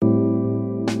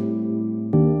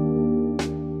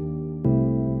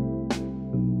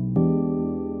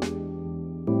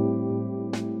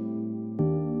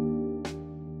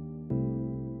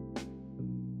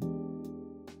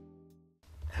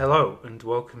Hello and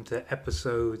welcome to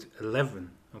episode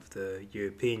 11 of the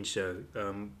European show.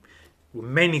 We're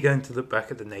mainly going to look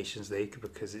back at the Nations League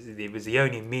because it was the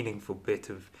only meaningful bit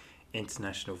of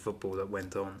international football that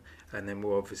went on, and then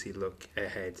we'll obviously look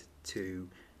ahead to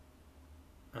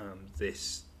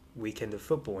this weekend of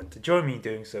football. And to join me in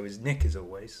doing so is Nick, as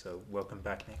always. So welcome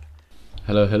back, Nick.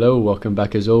 Hello, welcome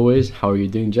back as always. How are you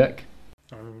doing, Jack?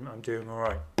 I'm doing all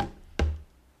right.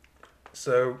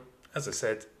 So, as I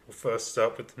said, we'll first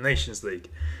start with the Nations League.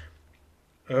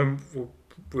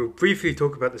 We'll briefly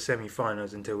talk about the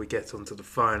semi-finals until we get onto the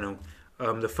final.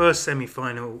 The first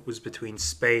semi-final was between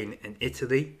Spain and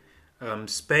Italy.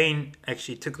 Spain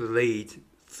actually took the lead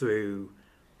through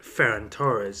Ferran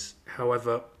Torres.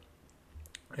 However,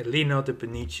 a Leonardo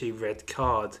Bonucci red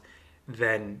card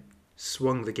then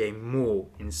swung the game more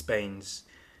in Spain's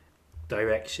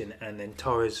direction, and then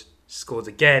Torres scored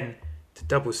again to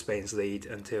double Spain's lead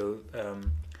until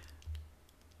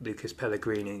Lucas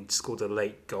Pellegrini scored a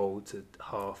late goal to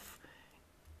half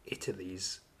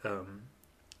Italy's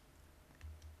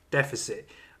deficit.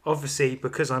 Obviously,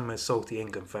 because I'm a salty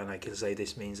England fan, I can say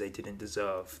this means they didn't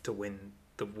deserve to win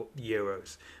the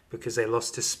Euros because they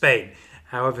lost to Spain.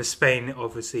 However, Spain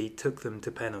obviously took them to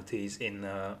penalties in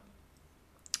the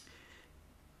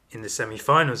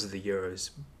semi-finals of the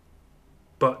Euros.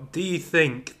 But do you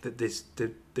think that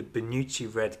the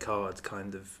Bonucci red card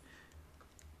kind of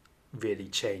really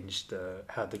changed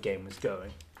how the game was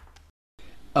going?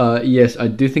 Yes, I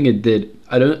do think it did.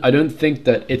 I don't think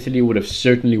that Italy would have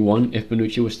certainly won if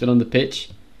Bonucci was still on the pitch.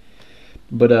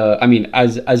 But I mean,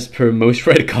 as per most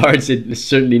red cards, it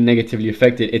certainly negatively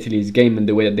affected Italy's game and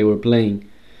the way that they were playing,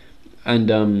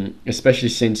 and especially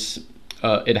since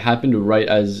it happened right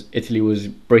as Italy was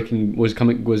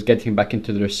getting back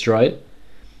into their stride.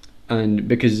 And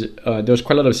because there was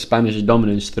quite a lot of Spanish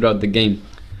dominance throughout the game,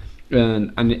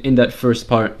 and in that first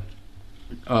part,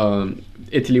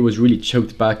 Italy was really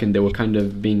choked back, and they were kind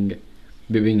of being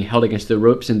held against the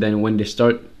ropes. And then when they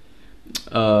start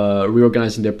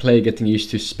reorganizing their play, getting used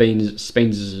to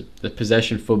Spain's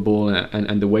possession football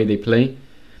and the way they play,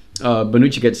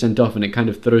 Bonucci gets sent off, and it kind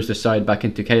of throws the side back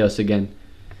into chaos again,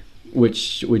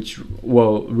 which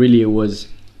really it was.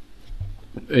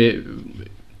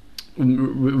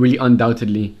 Really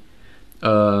undoubtedly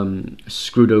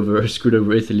screwed over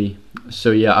Italy.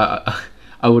 So yeah,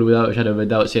 I would without a shadow of a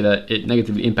doubt say that it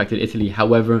negatively impacted Italy.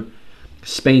 However,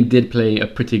 Spain did play a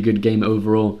pretty good game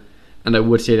overall, and I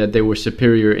would say that they were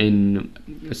superior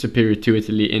to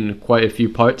Italy in quite a few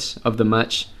parts of the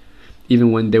match,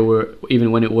 even when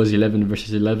it was 11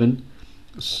 versus 11.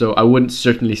 So I wouldn't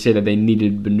certainly say that they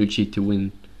needed Bonucci to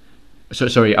win. So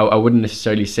sorry, I wouldn't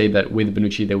necessarily say that with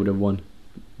Bonucci they would have won.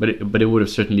 But it would have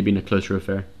certainly been a closer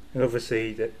affair. And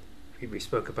obviously, that we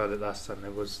spoke about it last time.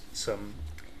 There was some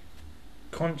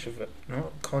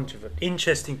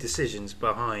interesting decisions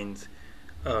behind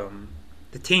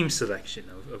the team selection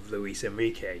of Luis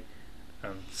Enrique,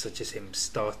 such as him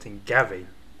starting Gavi.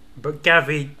 But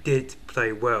Gavi did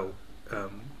play well,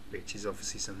 which is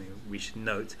obviously something we should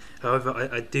note. However,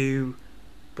 I do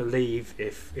believe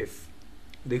if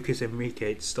Lucas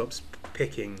Enrique stops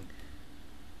picking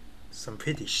some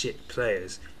pretty shit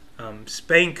players,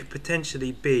 Spain could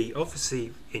potentially be,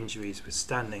 obviously injuries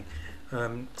withstanding,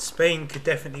 Spain could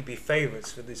definitely be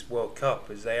favourites for this World Cup,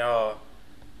 as they are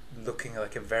looking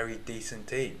like a very decent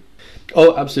team.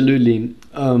 Oh, absolutely.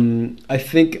 I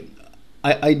think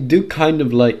I do kind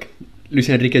of like Luis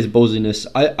Enrique's ballsiness.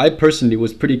 I personally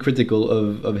was pretty critical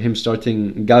of him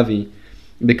starting Gavi,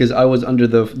 because I was under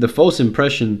the false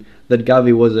impression that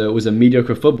Gavi was a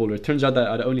mediocre footballer. It turns out that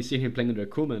I'd only seen him playing under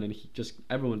Koeman, and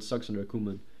everyone sucks under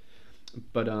Koeman.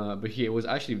 But he was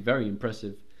actually very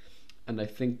impressive, and I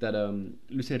think that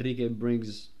Luis Enrique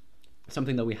brings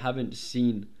something that we haven't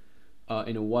seen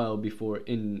in a while before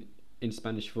in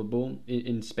Spanish football,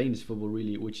 in Spain's football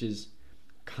really, which is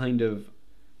kind of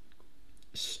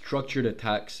structured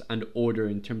attacks and order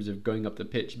in terms of going up the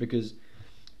pitch, because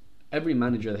every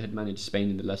manager that had managed Spain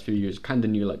in the last few years kind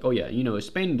of knew, like, oh yeah,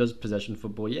 Spain does possession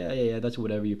football. Yeah, that's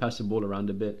whatever. You pass the ball around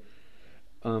a bit.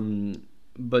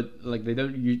 But like they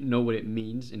don't know what it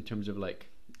means in terms of like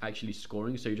actually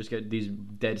scoring. So you just get these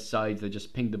dead sides that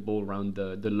just ping the ball around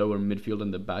the lower midfield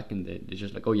and the back, and it's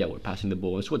just like, oh yeah, we're passing the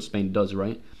ball. That's what Spain does,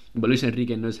 right? But Luis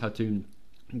Enrique knows how to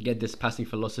get this passing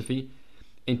philosophy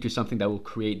into something that will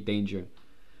create danger.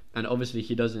 And obviously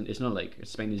he doesn't. It's not like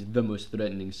Spain is the most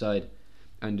threatening side.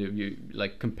 And you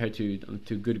like compared to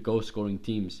good goal scoring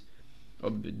teams,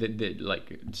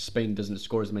 like Spain doesn't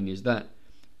score as many as that,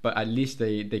 but at least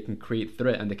they can create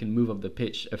threat, and they can move up the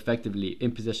pitch effectively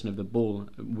in possession of the ball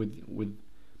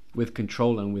with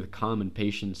control and with calm and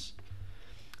patience.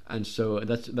 and so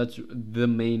that's the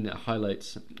main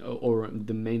highlights or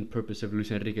the main purpose of Luis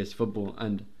Enrique's football.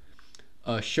 And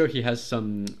sure, he has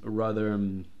some rather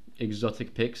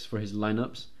exotic picks for his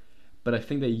lineups, but I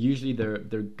think that usually they're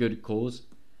good calls,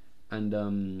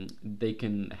 and they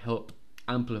can help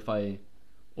amplify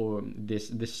or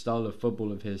this style of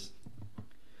football of his.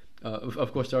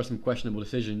 Of course, there are some questionable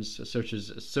decisions, such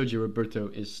as Sergio Roberto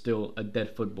is still a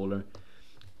dead footballer.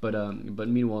 But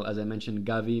meanwhile, as I mentioned,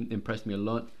 Gavi impressed me a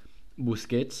lot.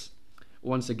 Busquets,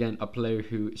 once again, a player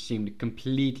who seemed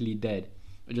completely dead,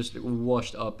 just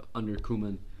washed up under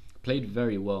Koeman, played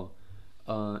very well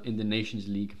in the Nations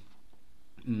League.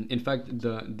 In fact,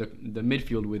 the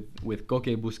midfield with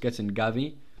Koke, Busquets, and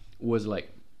Gavi was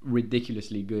like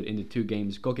ridiculously good in the two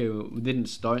games. Koke didn't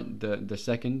start the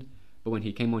second, but when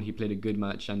he came on, he played a good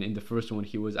match, and in the first one,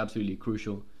 he was absolutely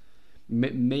crucial.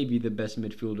 Maybe the best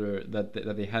midfielder that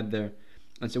they had there.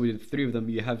 And so with the three of them,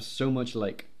 you have so much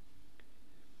like,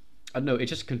 I don't know, it's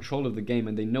just control of the game,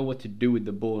 and they know what to do with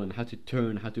the ball and how to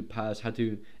turn, how to pass, how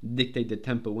to dictate the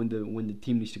tempo when the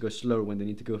team needs to go slower, when they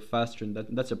need to go faster, and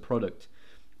that's a product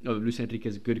of Luis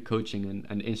Enrique's good coaching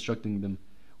and instructing them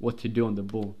what to do on the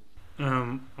ball.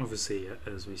 Obviously,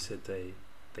 as we said, they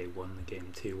won the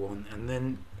game 2-1, and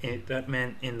then that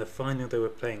meant in the final they were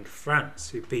playing France,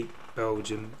 who beat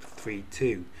Belgium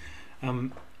 3-2.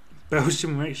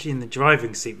 Belgium were actually in the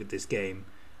driving seat with this game,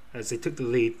 as they took the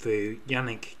lead through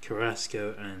Yannick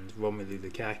Carrasco and Romelu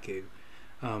Lukaku.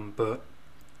 But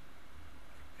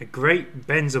a great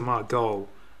Benzema goal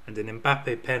and an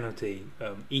Mbappe penalty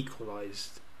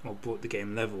equalised or brought the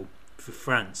game level for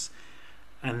France.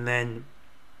 And then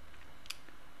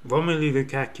Romelu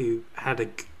Lukaku had a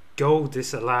goal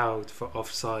disallowed for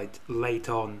offside late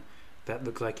on that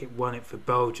looked like it won it for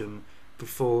Belgium,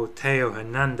 before Theo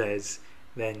Hernandez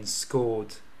then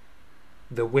scored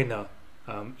the winner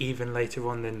even later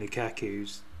on than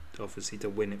Lukaku's, obviously, to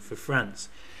win it for France.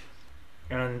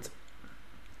 And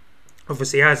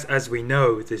obviously, as we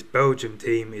know, this Belgium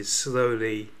team is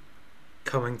slowly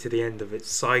coming to the end of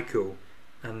its cycle,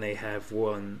 and they have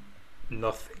won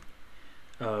nothing.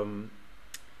 And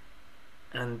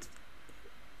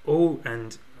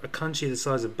a country the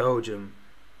size of Belgium,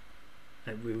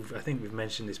 and I think we've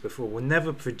mentioned this before, will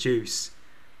never produce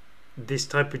this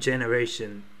type of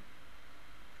generation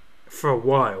for a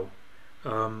while.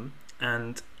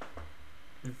 And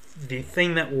the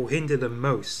thing that will hinder them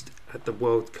most at the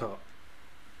World Cup,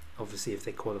 obviously if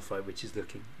they qualify, which is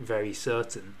looking very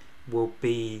certain, will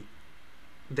be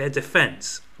their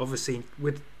defence. Obviously,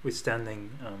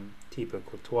 withstanding Thibaut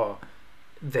Courtois,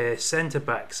 their centre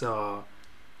backs are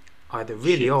either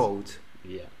really old,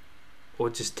 or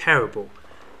just terrible,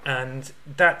 and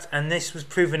this was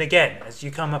proven again as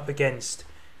you come up against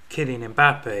Kylian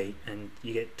Mbappe and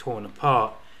you get torn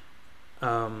apart,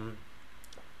 and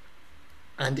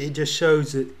it just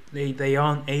shows that they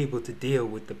aren't able to deal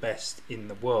with the best in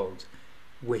the world,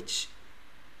 which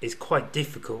is quite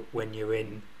difficult when you're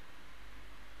in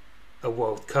a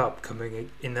World Cup, coming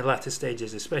in the latter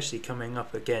stages, especially coming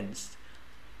up against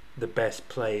the best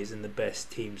players and the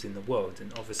best teams in the world.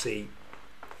 And obviously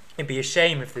it'd be a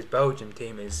shame if this Belgium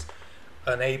team is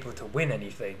unable to win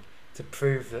anything to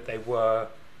prove that they were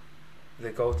the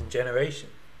golden generation.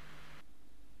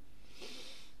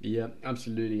 Yeah,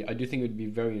 absolutely. I do think it would be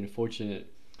very unfortunate,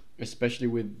 especially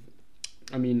with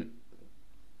the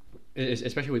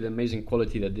amazing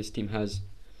quality that this team has.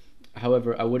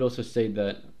 However, I would also say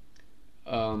that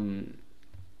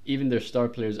even their star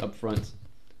players up front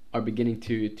are beginning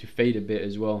to fade a bit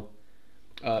as well.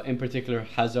 In particular,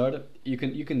 Hazard, you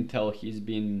can tell he's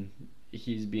been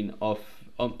off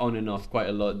on and off quite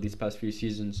a lot these past few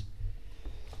seasons.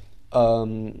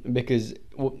 Because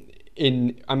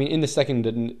in the second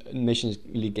Nations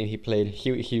League game he played,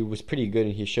 he was pretty good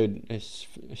and he showed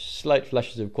slight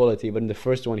flashes of quality. But in the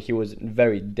first one, he was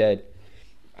very dead,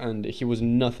 and he was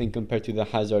nothing compared to the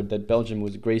Hazard that Belgium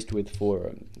was graced with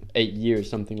for 8 years,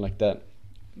 something like that.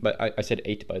 But I said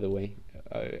 8, by the way.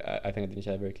 I think I didn't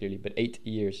say that very clearly. But 8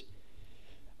 years.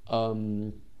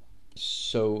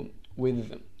 So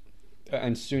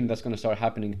and soon that's going to start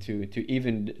happening to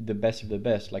even the best of the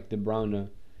best, like De Bruyne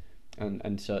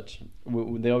and such.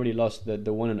 They already lost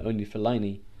the one and only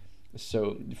Fellaini.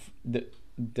 So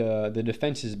the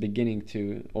defense is beginning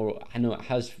to, or I know it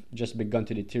has just begun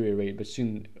to deteriorate. But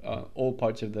soon, all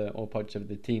parts of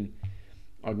the team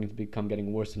are going to become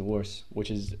getting worse and worse,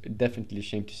 which is definitely a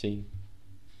shame to see.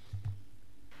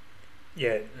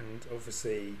 Yeah, and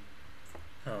obviously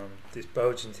this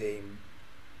Belgian team,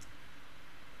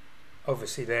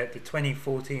 obviously the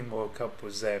 2014 World Cup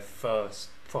was their first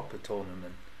proper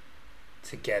tournament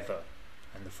together,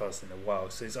 and the first in a while.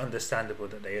 So it's understandable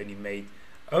that they only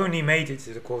made it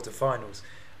to the quarterfinals.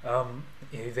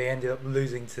 They ended up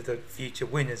losing to the future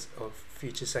winners of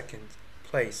future second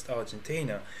placed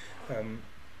Argentina. And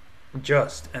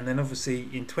then obviously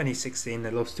in 2016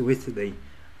 they lost to Italy,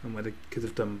 and where they could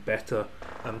have done better.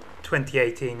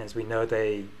 2018, as we know,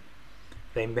 they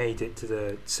made it to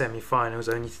the semi-finals,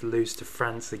 only to lose to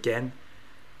France again.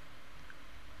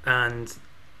 And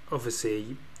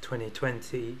obviously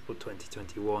 2020 or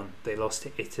 2021 they lost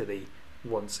to Italy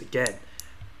once again.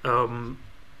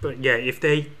 But yeah, if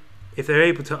they're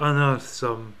able to unearth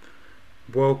some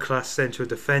world-class central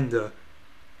defender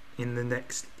in the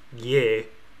next year,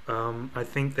 I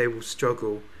think they will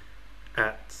struggle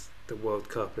at the World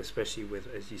Cup, especially with,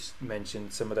 as you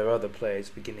mentioned, some of their other players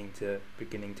beginning to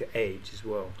age as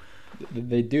well.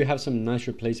 They do have some nice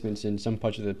replacements in some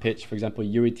parts of the pitch. For example,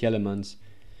 Yuri Tielemans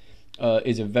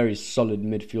is a very solid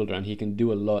midfielder, and he can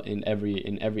do a lot in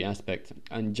every aspect.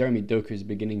 And Jeremy Doku is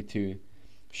beginning to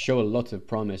show a lot of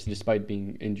promise despite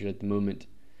being injured at the moment.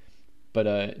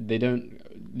 But they don't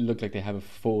look like they have a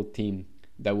full team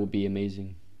that will be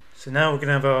amazing. So now we're going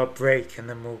to have our break, and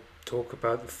then we'll talk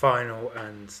about the final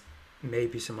and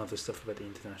maybe some other stuff about the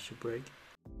international break.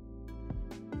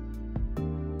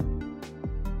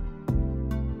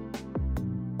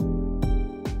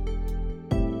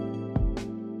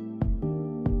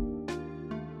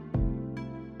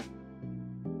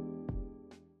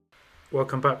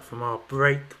 Welcome back from our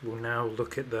break. We'll now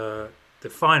look at the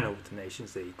final of the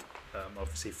Nations League.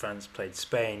 Obviously France played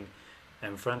Spain,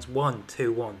 and France won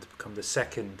 2-1 to become the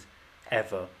second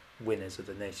ever winners of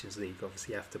the Nations League,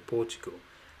 obviously after Portugal.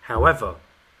 However,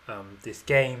 this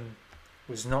game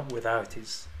was not without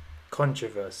its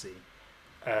controversy,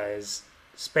 as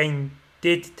Spain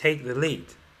did take the lead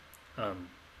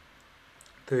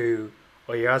through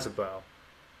Oyarzabal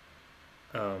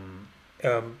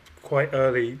quite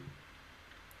early,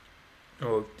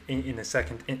 or in the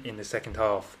second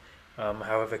half.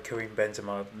 However, Karim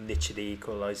Benzema literally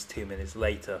equalised 2 minutes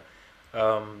later.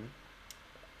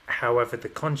 However, the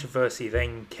controversy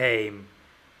then came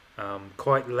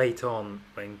quite late on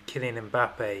when Kylian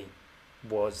Mbappe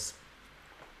was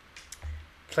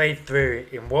played through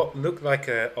in what looked like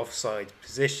a offside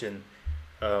position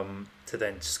to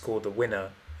then score the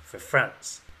winner for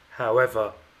France.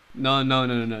 However,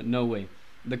 no way.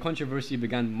 The controversy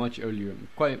began much earlier,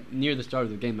 quite near the start of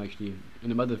the game actually,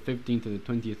 in about the 15th to the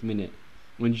 20th minute,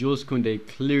 when Jules Koundé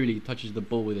clearly touches the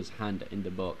ball with his hand in the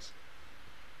box.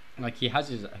 Like, he has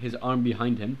his arm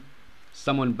behind him,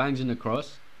 someone bangs in a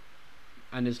cross,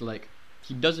 and it's like,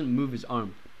 he doesn't move his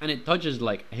arm, and it touches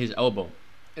like his elbow.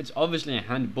 It's obviously a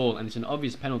handball and it's an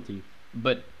obvious penalty,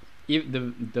 but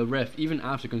the ref, even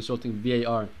after consulting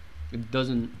VAR, it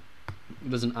doesn't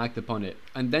act upon it.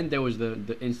 And then there was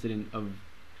the incident of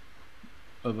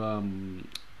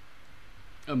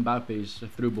Mbappe's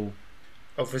through ball.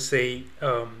 Obviously,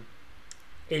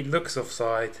 it looks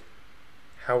offside.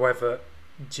 However,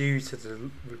 due to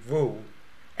the rule,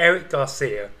 Eric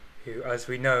Garcia, who, as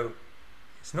we know,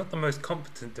 is not the most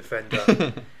competent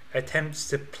defender, attempts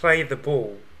to play the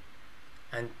ball,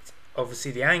 and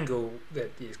obviously the angle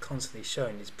that is constantly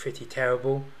shown is pretty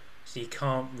terrible, so you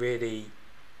can't really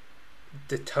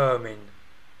determine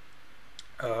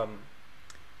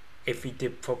if he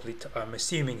did properly. I'm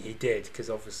assuming he did, because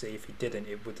obviously if he didn't,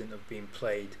 it wouldn't have been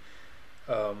played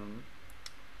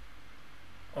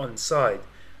onside.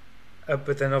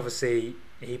 But then obviously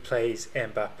he plays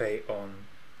Mbappe on,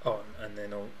 and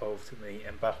then ultimately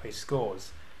Mbappe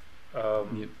scores.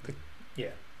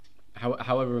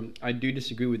 However, I do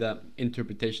disagree with that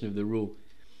interpretation of the rule,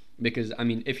 because I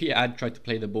mean, if he had tried to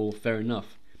play the ball, fair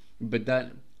enough, but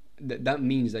that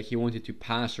means that he wanted to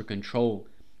pass or control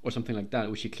or something like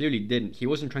that, which he clearly didn't. He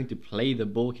wasn't trying to play the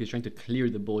ball, he was trying to clear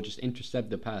the ball, just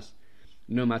intercept the pass,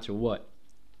 no matter what.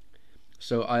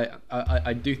 So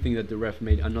I do think that the ref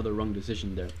made another wrong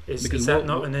decision there. Is that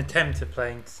not an attempt at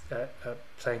playing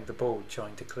the ball,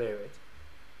 trying to clear it?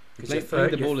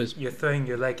 Because you're throwing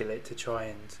your leg at it to try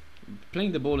and...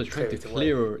 Playing the ball is trying to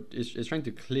clear is trying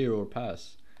to clear or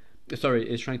pass. Sorry,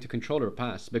 is trying to control or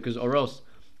pass, because or else,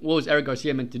 what was Eric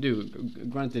Garcia meant to do?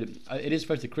 Granted, it is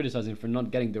fair to criticize him for not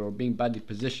getting there or being badly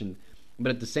positioned, but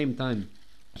at the same time,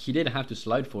 he did have to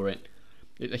slide for it.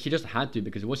 He just had to,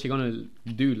 because what's he gonna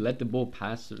do? Let the ball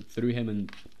pass through him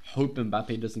and hope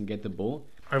Mbappe doesn't get the ball?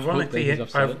 Ironically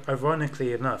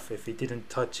enough, if he didn't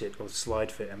touch it or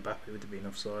slide for it, Mbappe would have been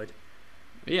offside.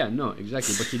 Yeah, no,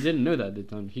 exactly. But he didn't know that at the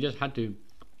time. He just had to.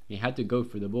 He had to go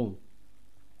for the ball.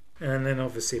 And then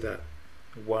obviously that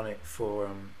won it for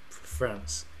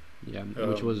France. Yeah,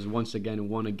 which was once again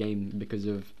won a game because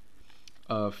of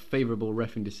favourable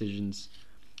refereeing decisions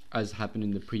as happened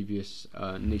in the previous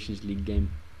Nations League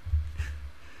game.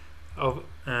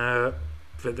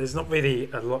 But there's not really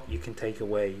a lot you can take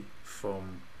away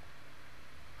from.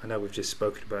 I know we've just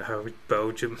spoken about how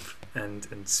Belgium and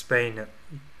Spain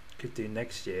could do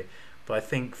next year, but I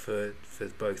think for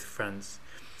both France,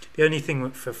 the only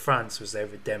thing for France was their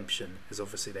redemption, as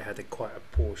obviously they had quite a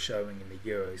poor showing in the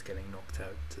Euros, getting knocked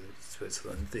out to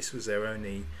Switzerland. This was their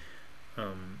only.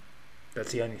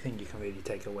 That's the only thing you can really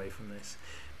take away from this.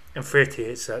 And for Italy,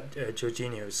 it's that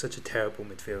Jorginho is such a terrible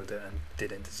midfielder and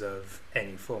didn't deserve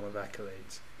any form of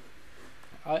accolades.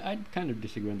 I'd kind of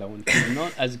disagree on that one. He's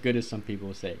not as good as some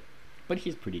people say, but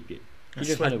he's pretty good. He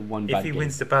just had one bad game. If he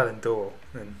wins the Ballon d'Or,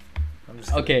 then I'm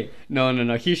just okay.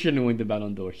 No. He shouldn't win the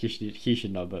Ballon d'Or. He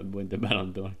should not win the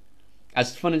Ballon d'Or.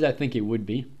 As fun as I think it would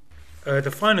be.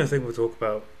 The final thing we'll talk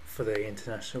about for the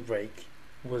international break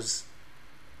was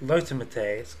Lothar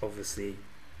Matthäus, obviously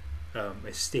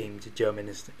esteemed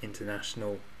German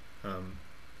international,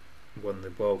 won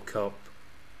the World Cup,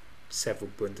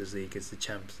 several Bundesligas, the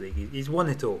Champions League. He's won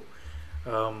it all.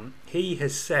 He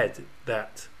has said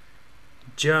that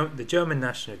the German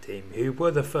national team, who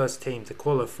were the first team to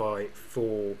qualify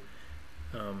for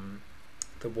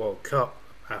the World Cup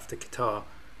after Qatar,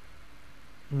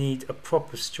 need a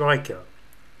proper striker,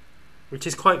 which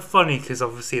is quite funny because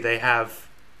obviously they have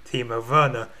Timo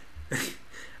Werner.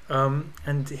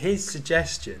 And his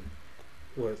suggestion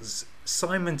was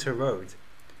Simon Terodde.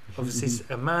 Obviously,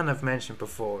 a man I've mentioned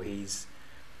before. He's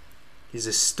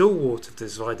a stalwart of the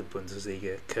Zweite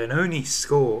Bundesliga, can only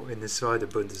score in the Zweite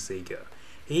Bundesliga.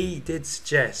 He did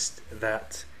suggest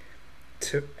that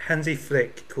Hansi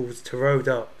Flick calls Terodde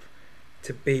up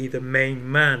to be the main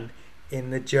man in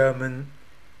the German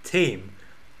team.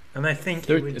 And I think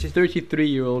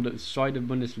 33-year-old Zweite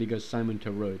Bundesliga Simon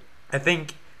Terodde. I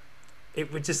think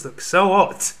it would just look so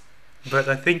odd, but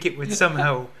I think it would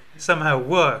somehow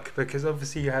work, because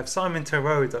obviously you have Simon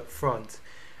Terodde up front,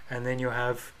 and then you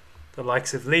have the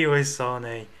likes of Leroy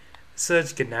Sané,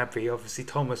 Serge Gnabry, obviously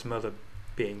Thomas Müller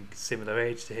being similar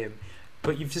age to him,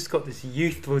 but you've just got this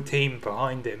youthful team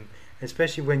behind him,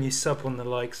 especially when you sub on the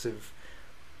likes of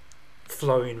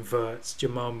Florian Wirtz,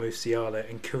 Jamal Musiala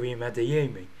and Karim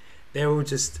Adeyemi. They're all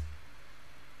just...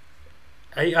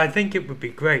 I think it would be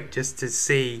great just to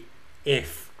see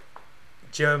if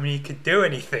Germany could do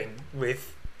anything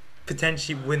with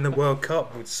potentially win the World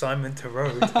Cup with Simon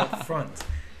Terodde up front.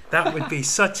 That would be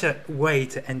such a way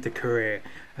to end a career.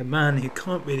 A man who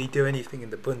can't really do anything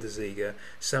in the Bundesliga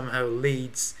somehow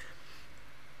leads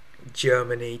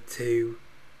Germany to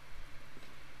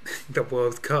the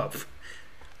World Cup.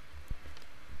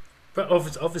 But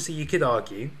obviously you could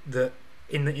argue that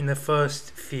in the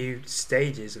first few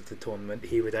stages of the tournament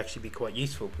he would actually be quite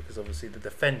useful, because obviously the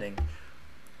defending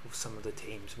of some of the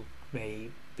teams may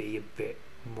be a bit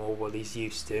more what he's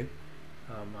used to.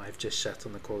 I've just shat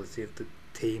on the quality of the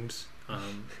teams,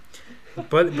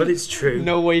 but it's true.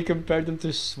 No way you compare them to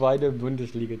Zweite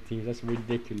Bundesliga teams. That's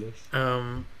ridiculous.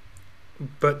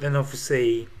 But then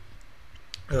obviously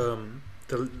in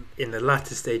the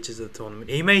latter stages of the tournament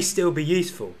he may still be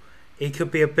useful. He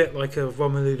could be a bit like a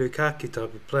Romelu Lukaku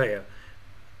type of player,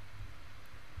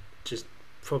 just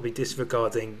probably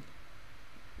disregarding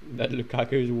that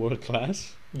Lukaku is world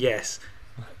class. Yes,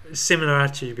 similar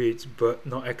attributes but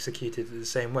not executed the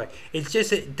same way. It's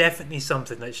just definitely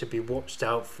something that should be watched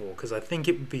out for, because I think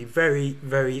it would be very,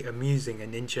 very amusing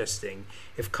and interesting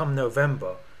if come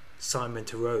November Simon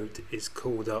Terodde is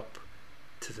called up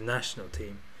to the national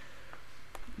team.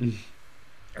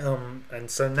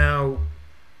 And so now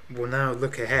we'll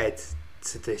look ahead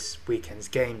to this weekend's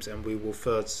games, and we will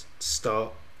first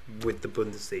start with the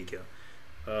Bundesliga.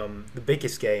 The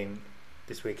biggest game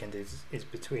this weekend is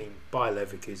between Bayer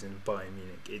Leverkusen and Bayern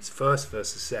Munich. It's first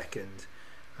versus second.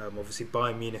 Obviously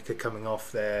Bayern Munich are coming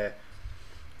off their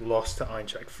loss to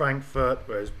Eintracht Frankfurt,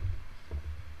 whereas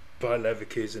Bayer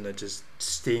Leverkusen are just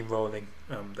steamrolling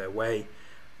their way.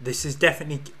 This is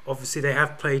definitely, obviously they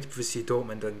have played Borussia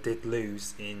Dortmund and did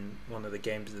lose in one of the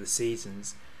games of the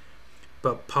seasons,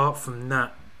 but apart from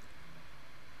that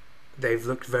they've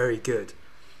looked very good.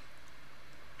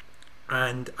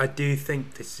 And I do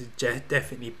think this would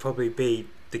definitely probably be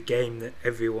the game that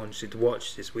everyone should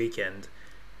watch this weekend,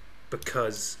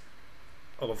 because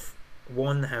of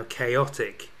one, how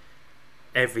chaotic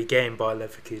every game by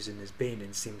Leverkusen has been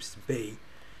and seems to be,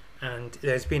 and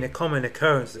there's been a common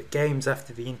occurrence that games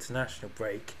after the international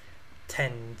break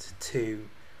tend to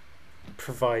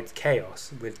provide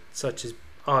chaos, with such as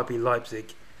RB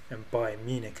Leipzig and Bayern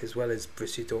Munich, as well as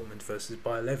Borussia Dortmund versus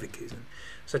Bayer Leverkusen.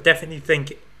 So I definitely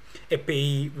think I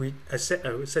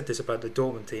said this about the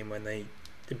Dortmund team when they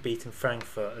beaten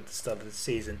Frankfurt at the start of the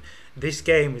season. This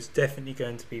game is definitely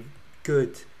going to be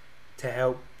good to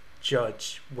help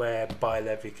judge where Bayer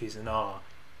Leverkusen are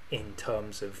in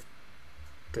terms of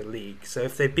the league. So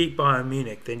if they beat Bayern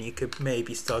Munich, then you could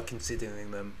maybe start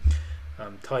considering them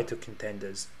title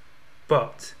contenders.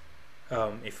 But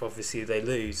if obviously they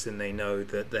lose, then they know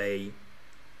that they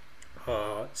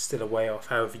are still a way off.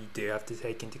 However, you do have to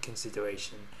take into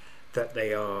consideration that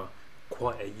they are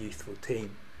quite a youthful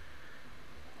team.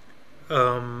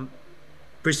 Borussia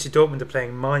Dortmund are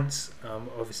playing Mainz.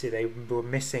 Obviously, they were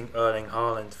missing Erling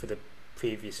Haaland for the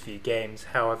previous few games.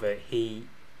 However, he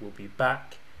will be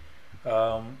back.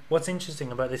 What's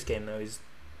interesting about this game, though, is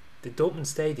the Dortmund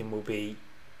Stadium will be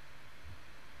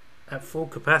at full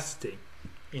capacity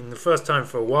in the first time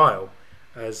for a while,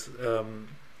 as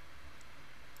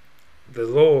the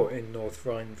law in North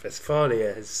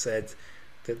Rhine-Westphalia has said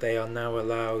that they are now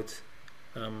allowed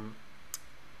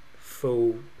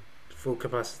full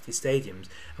capacity stadiums.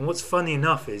 And what's funny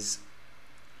enough is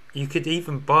you could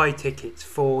even buy tickets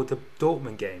for the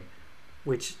Dortmund game,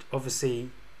 which obviously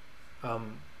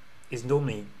is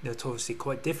normally notoriously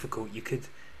quite difficult. You could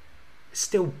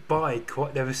still buy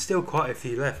there were still quite a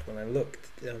few left when I looked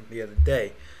the other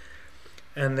day.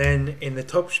 And then in the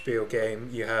Topspiel game,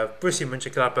 you have Borussia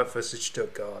Mönchengladbach versus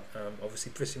Stuttgart.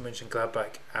 Obviously, Borussia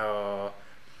Mönchengladbach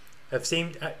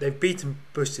they've beaten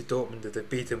Borussia Dortmund, they've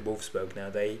beaten Wolfsburg now.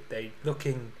 They're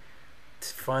looking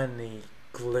to finally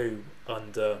glue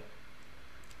under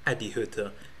Adi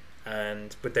Hütter,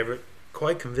 but they were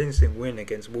quite convincing win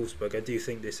against Wolfsburg. I do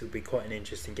think this will be quite an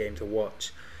interesting game to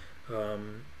watch. That's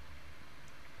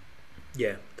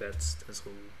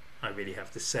all I really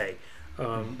have to say.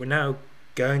 We're now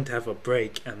going to have a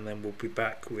break, and then we'll be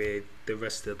back with the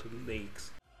rest of the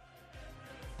leagues.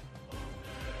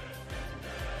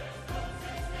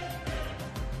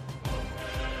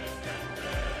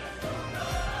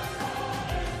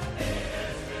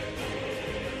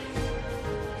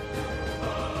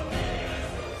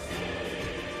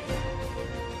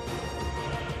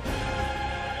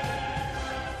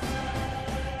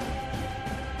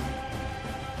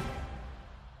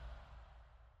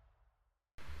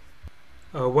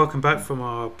 Welcome back from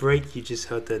our break. You just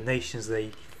heard the Nations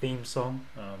League theme song.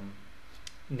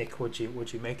 Nick, what do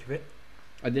you make of it?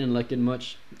 I didn't like it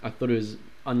much. I thought it was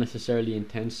unnecessarily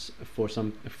intense for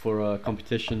a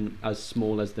competition as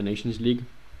small as the Nations League.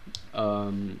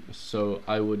 So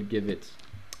I would give it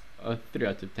a 3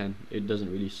 out of 10. It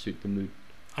doesn't really suit the mood.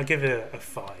 I give it a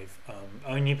 5,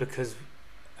 only because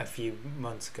a few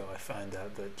months ago I found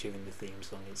out that during the theme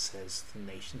song it says the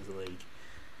Nations League.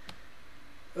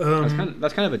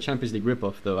 That's kind of a Champions League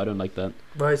rip-off, though. I don't like that.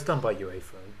 Well, it's done by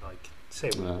UEFA. Like, say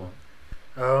what you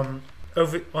want.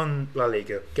 Over on La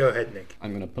Liga, go ahead, Nick.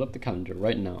 I'm gonna pull up the calendar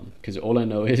right now because all I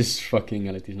know is fucking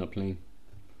Atleti's not playing.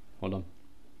 Hold on.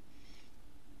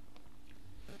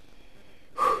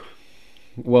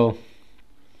 Well,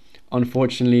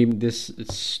 unfortunately, this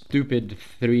stupid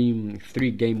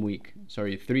three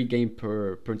game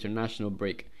per international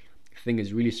break thing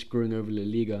is really screwing over La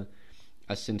Liga.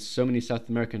 Since so many South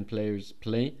American players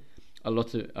play a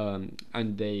lot of,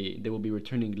 and they will be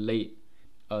returning late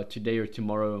today or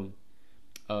tomorrow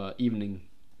evening.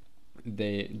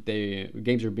 They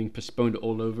games are being postponed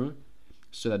all over,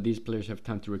 so that these players have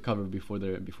time to recover before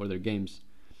their games.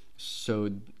 So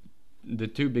the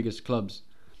two biggest clubs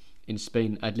in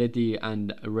Spain, Atleti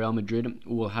and Real Madrid,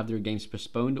 will have their games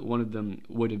postponed. One of them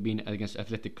would have been against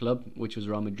Athletic Club, which was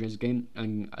Real Madrid's game,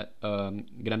 and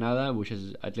Granada, which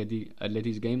is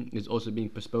Atleti's game, is also being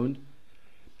postponed.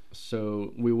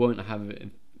 So we won't have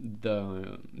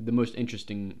the most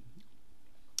interesting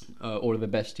or the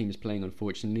best teams playing,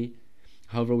 unfortunately.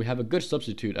 However, we have a good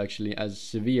substitute actually, as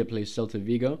Sevilla plays Celta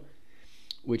Vigo,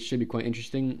 which should be quite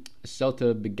interesting.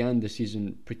 Celta began the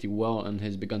season pretty well and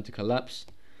has begun to collapse.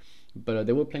 But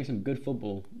they were playing some good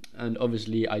football, and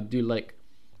obviously I do like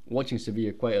watching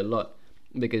Sevilla quite a lot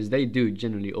because they do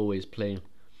generally always play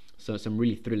some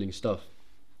really thrilling stuff.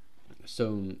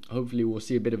 So hopefully we'll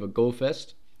see a bit of a goal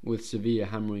fest with Sevilla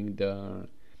hammering the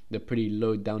pretty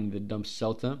low down in the dumps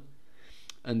Celta,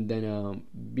 and then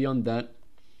beyond that,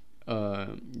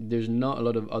 there's not a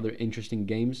lot of other interesting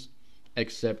games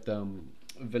except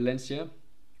Valencia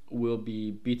will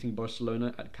be beating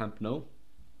Barcelona at Camp Nou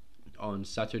on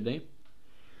Saturday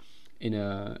in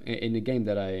a game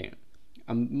that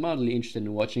I'm mildly interested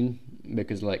in watching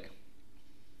because, like,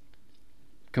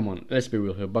 come on, let's be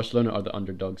real here. Barcelona are the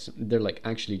underdogs. They're like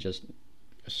actually just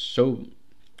so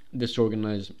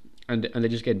disorganized, and they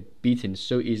just get beaten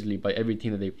so easily by every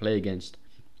team that they play against.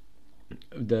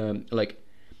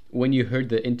 When you heard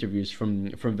the interviews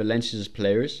from Valencia's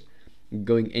players,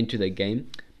 going into the game,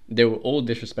 they were all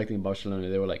disrespecting Barcelona.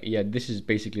 They were like, "Yeah, this is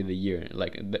basically the year.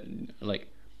 Like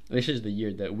this is the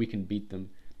year that we can beat them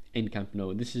in Camp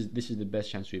Nou. This is the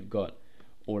best chance we've got."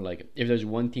 Or like, if there's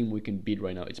one team we can beat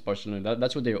right now, it's Barcelona.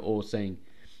 That's what they're all saying.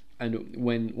 And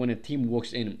when a team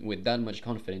walks in with that much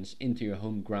confidence into your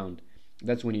home ground,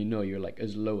 that's when you know you're like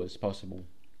as low as possible.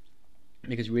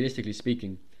 Because realistically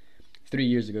speaking, 3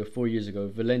 years ago, 4 years ago,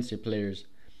 Valencia players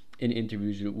in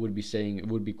interviews would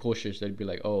be cautious. They'd be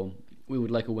like, "Oh, we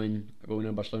would like a win, but we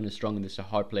know Barcelona is strong and this is a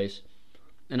hard place."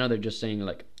 And now they're just saying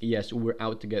like, "Yes, we're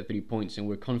out to get 3 points and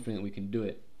we're confident we can do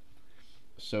it."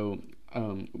 So,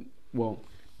 well,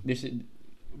 this is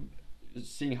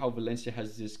seeing how Valencia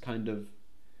has this kind of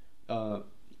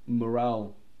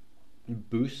morale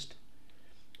boost,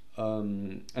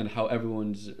 and how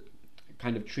everyone's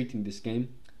kind of treating this game,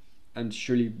 and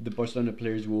surely the Barcelona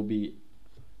players will be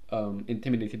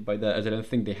intimidated by that, as I don't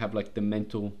think they have like the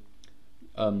mental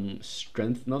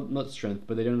strength, not strength,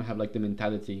 but they don't have like the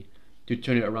mentality to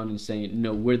turn it around and say,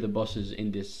 "No, we're the bosses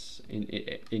in this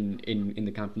in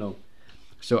the Camp Nou."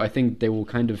 So I think they will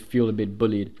kind of feel a bit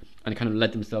bullied and kind of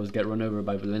let themselves get run over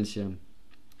by Valencia.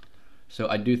 So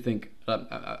I do think,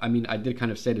 I mean, I did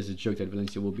kind of say this as a joke that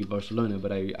Valencia will beat Barcelona,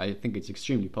 but I think it's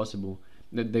extremely possible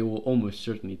that they will almost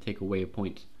certainly take away a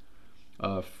point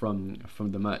from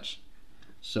the match.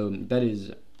 So that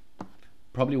is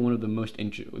probably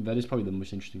that is probably the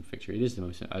most interesting fixture. It is the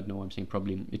most. I don't know why I'm saying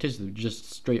probably. It is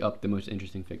just straight up the most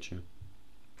interesting fixture.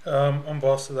 On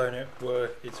Barcelona,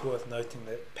 it's worth noting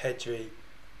that Pedri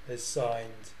has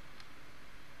signed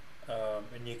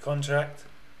a new contract.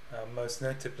 Most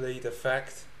notably, the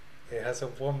fact it has a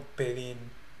 €1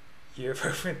 billion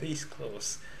release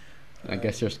clause. I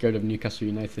guess they're scared of Newcastle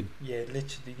United. Yeah,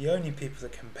 literally, the only people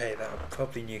that can pay that are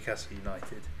probably Newcastle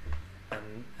United,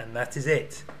 and that is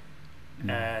it.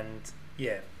 And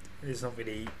yeah, there's not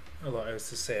really a lot else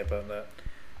to say about that.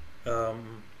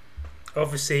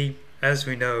 Obviously, as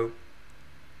we know,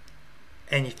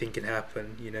 anything can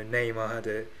happen. You know, Neymar had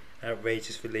an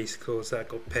outrageous release clause that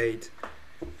got paid.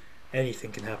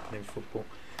 Anything can happen in football.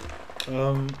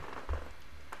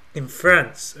 In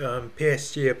France,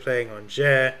 PSG are playing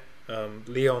Angers.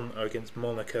 Lyon are against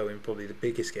Monaco in probably the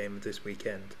biggest game of this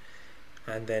weekend.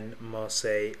 And then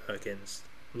Marseille against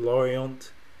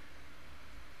Lorient.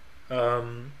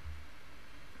 And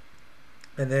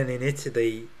then in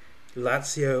Italy,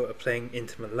 Lazio are playing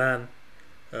Inter Milan.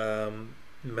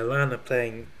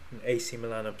 AC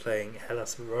Milan are playing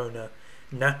Hellas Verona.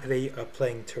 Napoli are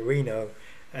playing Torino.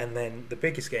 And then the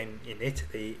biggest game in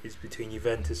Italy is between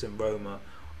Juventus and Roma.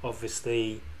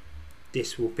 Obviously,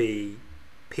 this will be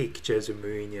peak Jose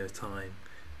Mourinho time.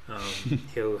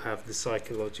 He'll have the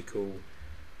psychological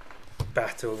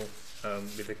battle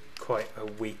with quite a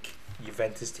weak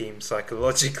Juventus team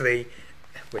psychologically,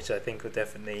 which I think will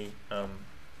definitely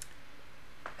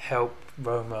help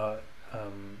Roma.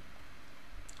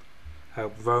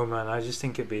 And I just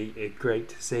think it'd be great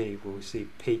to see. We'll see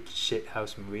peak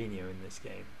shithouse Mourinho in this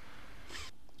game.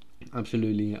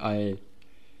 Absolutely, I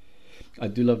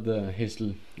do love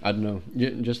I don't know,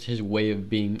 just his way of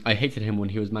being. I hated him when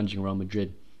he was managing Real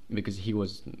Madrid because he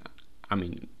was, I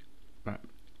mean,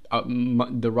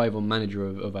 the rival manager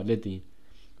of Atleti.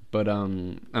 But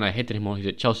and I hated him while he was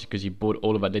at Chelsea because he bought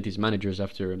all of Atleti's managers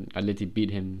after Atleti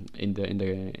beat him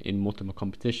in multiple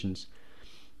competitions.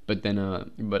 But then,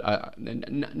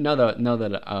 now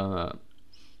that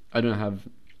I don't have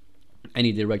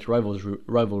any direct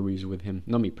rivalries with him,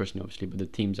 not me personally, obviously, but the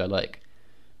teams I like,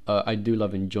 I do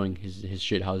love enjoying his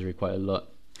shithousery quite a lot.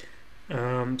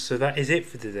 So that is it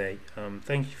for today.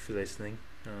 Thank you for listening.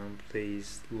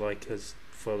 Please like us,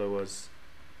 follow us,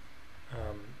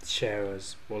 share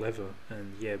us, whatever,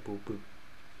 and yeah,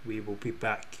 we will be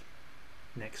back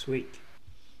next week.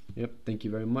 Yep, thank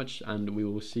you very much, and we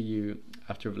will see you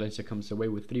after Valencia comes away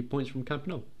with 3 points from Camp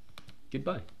Nou.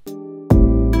 Goodbye.